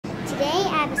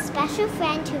have a special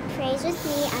friend who prays with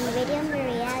me on Radio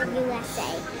Maria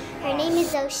USA. Her name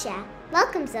is Zosia.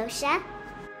 Welcome, Zosia.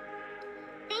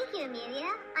 Thank you, Amelia.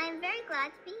 I am very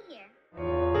glad to be here.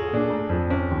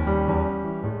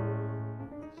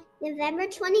 November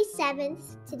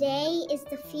 27th, today is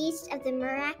the feast of the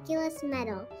Miraculous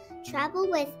Medal. Travel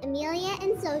with Amelia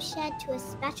and Zosia to a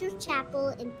special chapel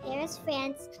in Paris,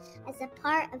 France as a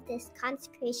part of this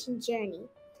consecration journey.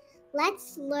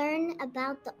 Let's learn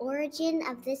about the origin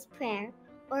of this prayer.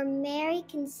 O Mary,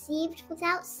 conceived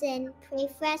without sin, pray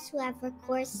for us who have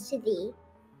recourse to thee.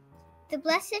 The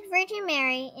Blessed Virgin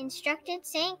Mary instructed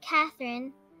Saint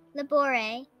Catherine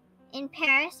Labouré in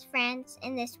Paris, France,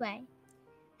 in this way.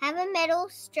 Have a medal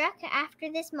struck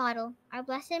after this model, our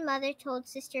Blessed Mother told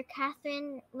Sister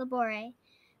Catherine Labouré,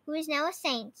 who is now a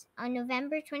saint, on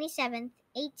November 27,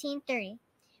 1830,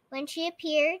 when she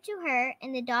appeared to her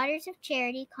in the Daughters of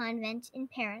Charity convent in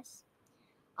Paris.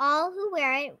 All who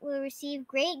wear it will receive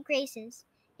great graces.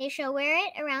 They shall wear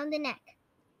it around the neck.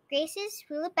 Graces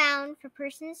will abound for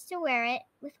persons to wear it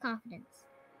with confidence.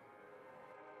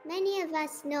 Many of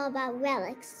us know about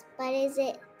relics, but is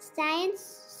it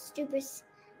science,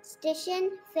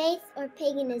 superstition, faith, or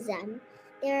paganism?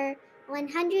 There are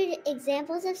 100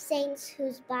 examples of saints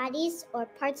whose bodies or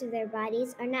parts of their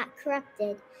bodies are not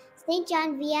corrupted. St.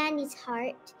 John Vianney's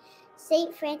heart,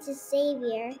 St. Francis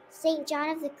Xavier, St. John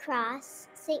of the Cross,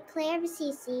 St. Clare of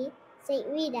Assisi, St.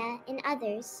 Rita, and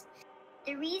others.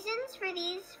 The reasons for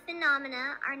these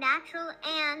phenomena are natural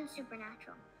and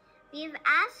supernatural. We have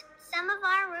asked some of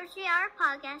our Rosary Hour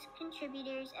podcast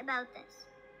contributors about this.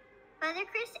 Father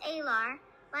Chris Alar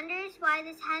wonders why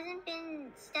this hasn't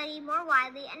been studied more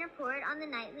widely and reported on the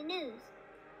nightly news.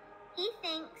 He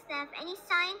thinks that if any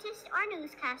scientists or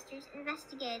newscasters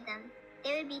investigated them,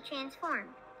 they would be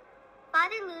transformed.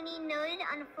 Father Looney noted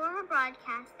on a former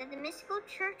broadcast that the mystical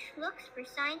church looks for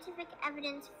scientific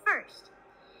evidence first,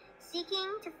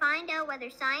 seeking to find out whether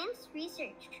science,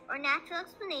 research, or natural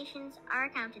explanations are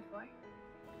accounted for.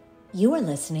 You are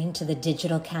listening to the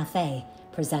Digital Cafe,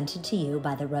 presented to you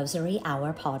by the Rosary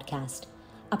Hour podcast,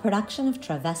 a production of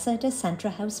Travessa de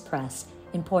Senra House Press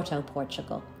in Porto,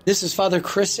 Portugal. This is Father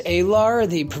Chris Alar,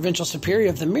 the Provincial Superior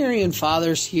of the Marian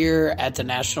Fathers here at the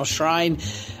National Shrine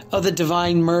of the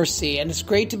Divine Mercy, and it's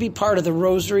great to be part of the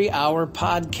Rosary Hour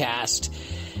podcast.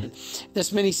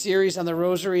 This mini-series on the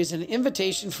Rosary is an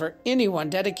invitation for anyone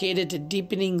dedicated to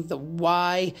deepening the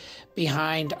why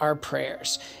behind our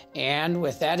prayers. And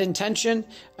with that intention,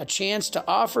 a chance to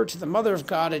offer to the Mother of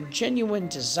God a genuine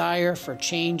desire for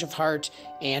change of heart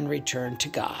and return to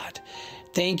God.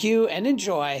 Thank you and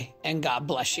enjoy, and God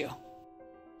bless you.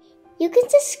 You can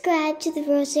subscribe to the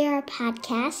Rosary Hour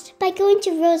podcast by going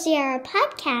to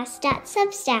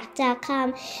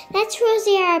rosaryhourpodcast.substack.com. That's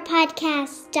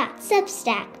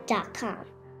rosaryhourpodcast.substack.com.